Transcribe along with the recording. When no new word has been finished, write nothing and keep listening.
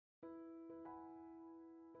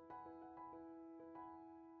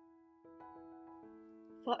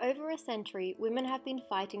For over a century, women have been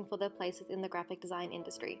fighting for their places in the graphic design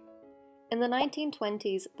industry. In the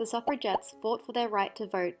 1920s, the suffragettes fought for their right to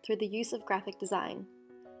vote through the use of graphic design.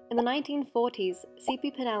 In the 1940s,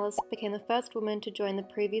 C.P. Medallist became the first woman to join the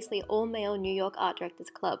previously all-male New York Art Directors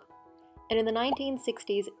Club. And in the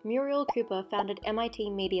 1960s, Muriel Cooper founded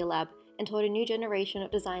MIT Media Lab and taught a new generation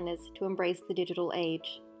of designers to embrace the digital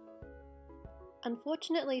age.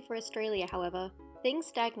 Unfortunately for Australia, however, things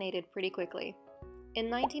stagnated pretty quickly. In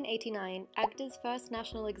 1989, AIGA's first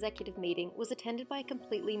national executive meeting was attended by a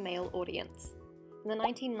completely male audience. In the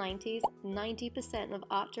 1990s, 90% of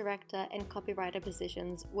art director and copywriter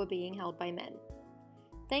positions were being held by men.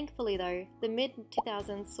 Thankfully though, the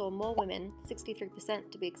mid-2000s saw more women, 63%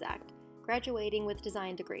 to be exact, graduating with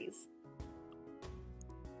design degrees.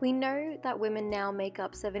 We know that women now make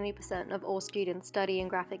up 70% of all students studying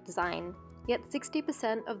graphic design, yet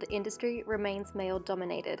 60% of the industry remains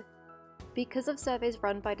male-dominated. Because of surveys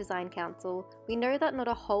run by Design Council, we know that not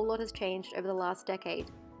a whole lot has changed over the last decade,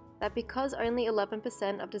 that because only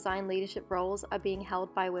 11% of design leadership roles are being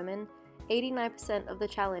held by women, 89% of the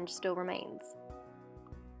challenge still remains.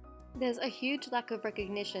 There's a huge lack of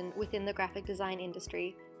recognition within the graphic design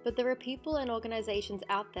industry, but there are people and organizations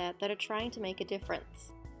out there that are trying to make a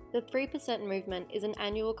difference. The 3% Movement is an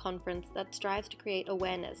annual conference that strives to create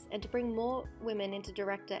awareness and to bring more women into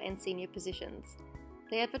director and senior positions.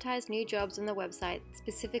 They advertise new jobs on their website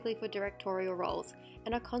specifically for directorial roles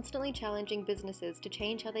and are constantly challenging businesses to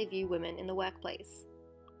change how they view women in the workplace.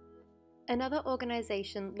 Another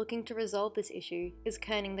organization looking to resolve this issue is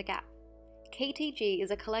Kerning the Gap. KTG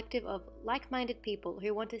is a collective of like-minded people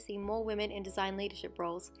who want to see more women in design leadership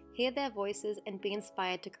roles, hear their voices, and be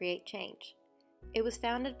inspired to create change. It was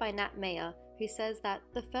founded by Nat Mayer, who says that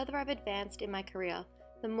the further I've advanced in my career,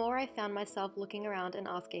 the more I found myself looking around and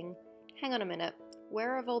asking, hang on a minute,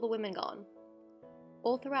 where have all the women gone?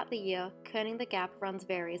 All throughout the year, Kerning the Gap runs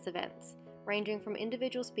various events, ranging from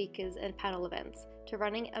individual speakers and panel events to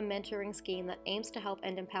running a mentoring scheme that aims to help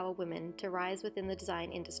and empower women to rise within the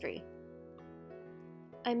design industry.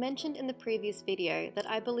 I mentioned in the previous video that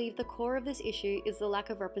I believe the core of this issue is the lack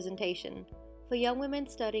of representation. For young women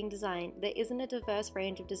studying design, there isn't a diverse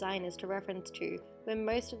range of designers to reference to when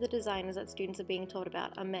most of the designers that students are being taught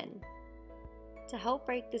about are men. To help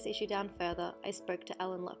break this issue down further, I spoke to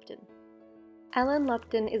Ellen Lupton. Ellen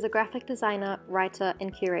Lupton is a graphic designer, writer,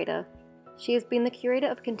 and curator. She has been the curator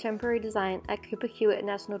of contemporary design at Cooper Hewitt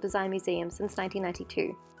National Design Museum since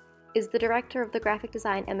 1992, is the director of the graphic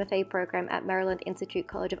design MFA program at Maryland Institute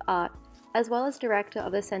College of Art, as well as director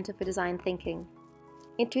of the Center for Design Thinking.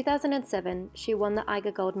 In 2007, she won the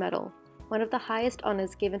AIGA Gold Medal, one of the highest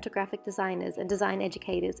honors given to graphic designers and design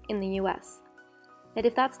educators in the US. And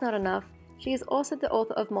if that's not enough, she is also the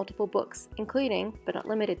author of multiple books, including, but not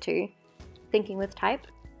limited to, Thinking with Type,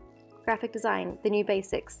 Graphic Design, The New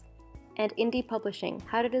Basics, and Indie Publishing,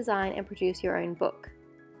 How to Design and Produce Your Own Book.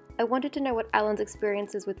 I wanted to know what Ellen's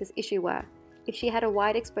experiences with this issue were, if she had a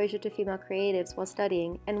wide exposure to female creatives while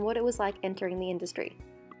studying, and what it was like entering the industry.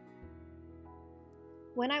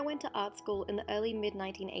 When I went to art school in the early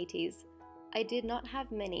mid-1980s, I did not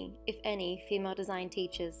have many, if any, female design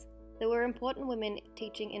teachers. There were important women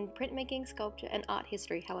teaching in printmaking, sculpture, and art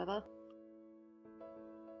history, however.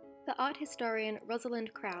 The art historian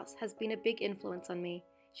Rosalind Krauss has been a big influence on me.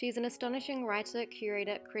 She is an astonishing writer,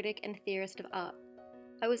 curator, critic, and theorist of art.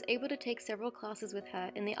 I was able to take several classes with her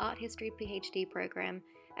in the Art History PhD program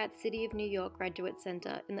at City of New York Graduate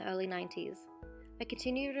Center in the early 90s. I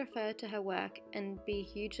continue to refer to her work and be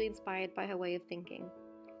hugely inspired by her way of thinking.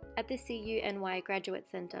 At the CUNY Graduate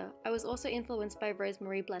Center, I was also influenced by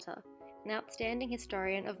Rosemarie Bletter, an outstanding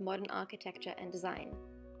historian of modern architecture and design.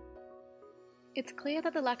 It's clear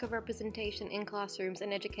that the lack of representation in classrooms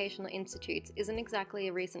and educational institutes isn't exactly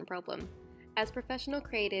a recent problem. As professional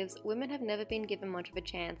creatives, women have never been given much of a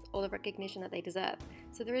chance or the recognition that they deserve,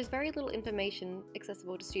 so there is very little information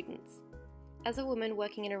accessible to students. As a woman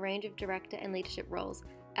working in a range of director and leadership roles,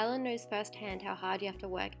 Ellen knows firsthand how hard you have to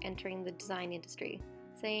work entering the design industry,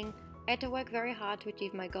 saying, I had to work very hard to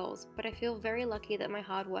achieve my goals, but I feel very lucky that my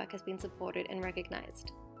hard work has been supported and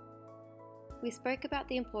recognized. We spoke about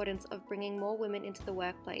the importance of bringing more women into the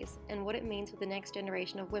workplace and what it means for the next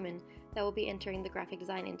generation of women that will be entering the graphic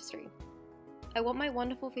design industry. I want my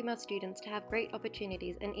wonderful female students to have great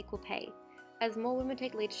opportunities and equal pay. As more women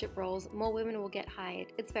take leadership roles, more women will get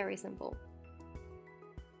hired. It's very simple.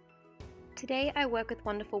 Today I work with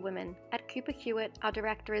wonderful women. At Cooper Hewitt, our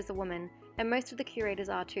director is a woman, and most of the curators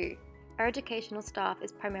are too. Our educational staff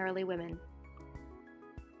is primarily women.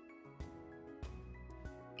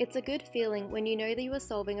 It's a good feeling when you know that you are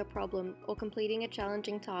solving a problem or completing a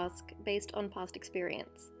challenging task based on past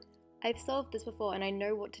experience. I've solved this before and I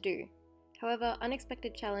know what to do. However,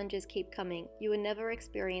 unexpected challenges keep coming. You are never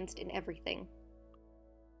experienced in everything.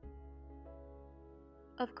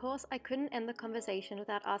 Of course, I couldn't end the conversation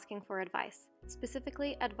without asking for advice,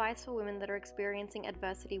 specifically advice for women that are experiencing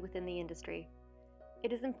adversity within the industry.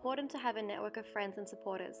 It is important to have a network of friends and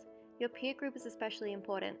supporters. Your peer group is especially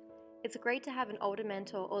important. It's great to have an older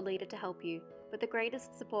mentor or leader to help you, but the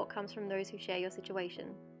greatest support comes from those who share your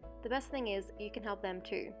situation. The best thing is, you can help them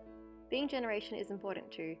too. Being generation is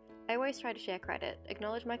important too. I always try to share credit,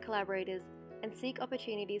 acknowledge my collaborators, and seek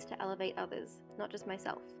opportunities to elevate others, not just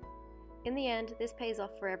myself. In the end, this pays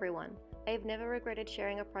off for everyone. I have never regretted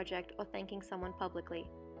sharing a project or thanking someone publicly.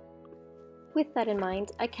 With that in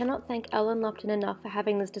mind, I cannot thank Ellen Lupton enough for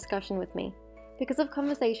having this discussion with me. Because of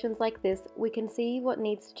conversations like this, we can see what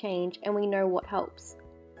needs to change and we know what helps.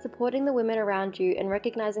 Supporting the women around you and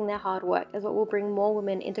recognizing their hard work is what will bring more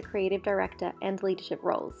women into creative director and leadership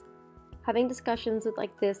roles. Having discussions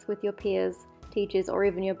like this with your peers, teachers, or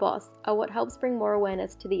even your boss are what helps bring more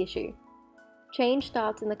awareness to the issue. Change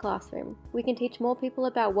starts in the classroom. We can teach more people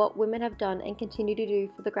about what women have done and continue to do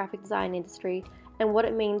for the graphic design industry and what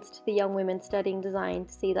it means to the young women studying design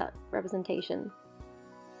to see that representation.